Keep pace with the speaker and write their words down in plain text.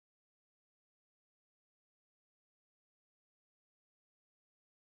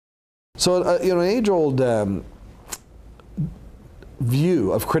So, you know, an age-old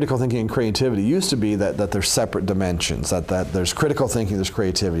view of critical thinking and creativity used to be that there's separate dimensions, that there's critical thinking, there's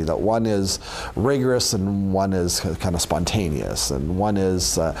creativity, that one is rigorous and one is kind of spontaneous, and one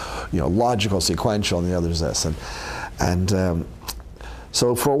is you know, logical, sequential, and the other is this. And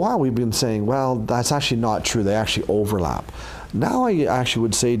so for a while we've been saying, well, that's actually not true, they actually overlap. Now I actually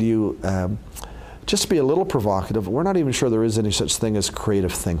would say to you, just to be a little provocative, we're not even sure there is any such thing as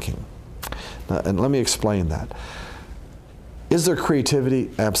creative thinking. And let me explain that. Is there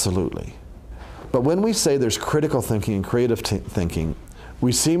creativity? Absolutely. But when we say there's critical thinking and creative thinking,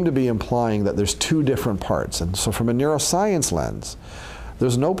 we seem to be implying that there's two different parts. And so from a neuroscience lens,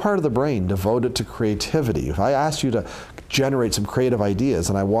 there's no part of the brain devoted to creativity. If I asked you to generate some creative ideas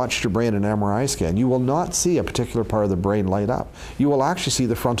and I watched your brain in an MRI scan, you will not see a particular part of the brain light up. You will actually see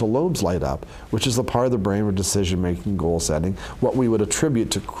the frontal lobes light up, which is the part of the brain where decision-making, goal setting, what we would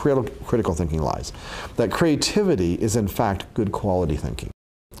attribute to critical thinking lies. That creativity is in fact good quality thinking.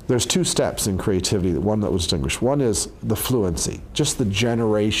 There's two steps in creativity, one that was distinguished. One is the fluency, just the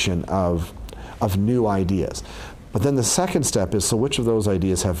generation of new ideas. But then the second step is, so which of those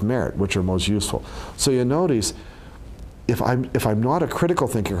ideas have merit, which are most useful? So you notice, if I'm not a critical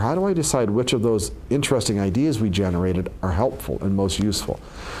thinker, how do I decide which of those interesting ideas we generated are helpful and most useful?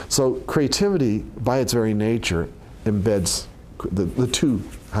 So creativity, by its very nature, embeds, the two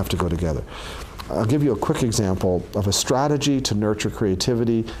have to go together. I'll give you a quick example of a strategy to nurture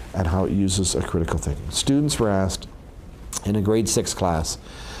creativity and how it uses a critical thinking. Students were asked in a grade 6 class,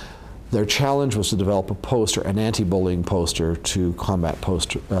 their challenge was to develop a poster, an anti-bullying poster, to combat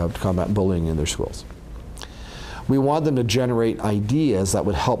bullying in their schools. We wanted them to generate ideas that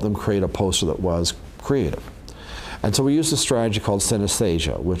would help them create a poster that was creative. And so we used a strategy called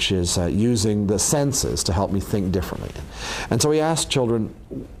synesthesia, which is using the senses to help me think differently. And so we asked children,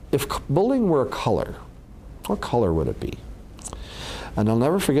 if bullying were a color, what color would it be? And I'll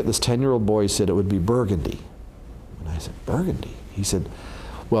never forget this 10-year-old boy said it would be burgundy. And I said, burgundy? He said,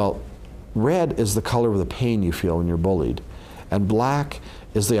 well, red is the color of the pain you feel when you're bullied, and black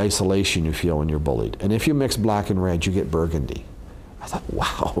is the isolation you feel when you're bullied. And if you mix black and red, you get burgundy. I thought,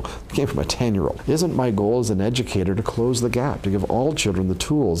 wow, it came from a 10-year-old. Isn't my goal as an educator to close the gap, to give all children the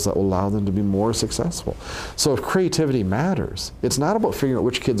tools that will allow them to be more successful? So if creativity matters, it's not about figuring out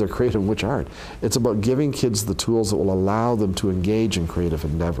which kids are creative and which aren't. It's about giving kids the tools that will allow them to engage in creative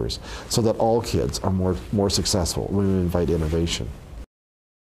endeavors so that all kids are more successful when we invite innovation.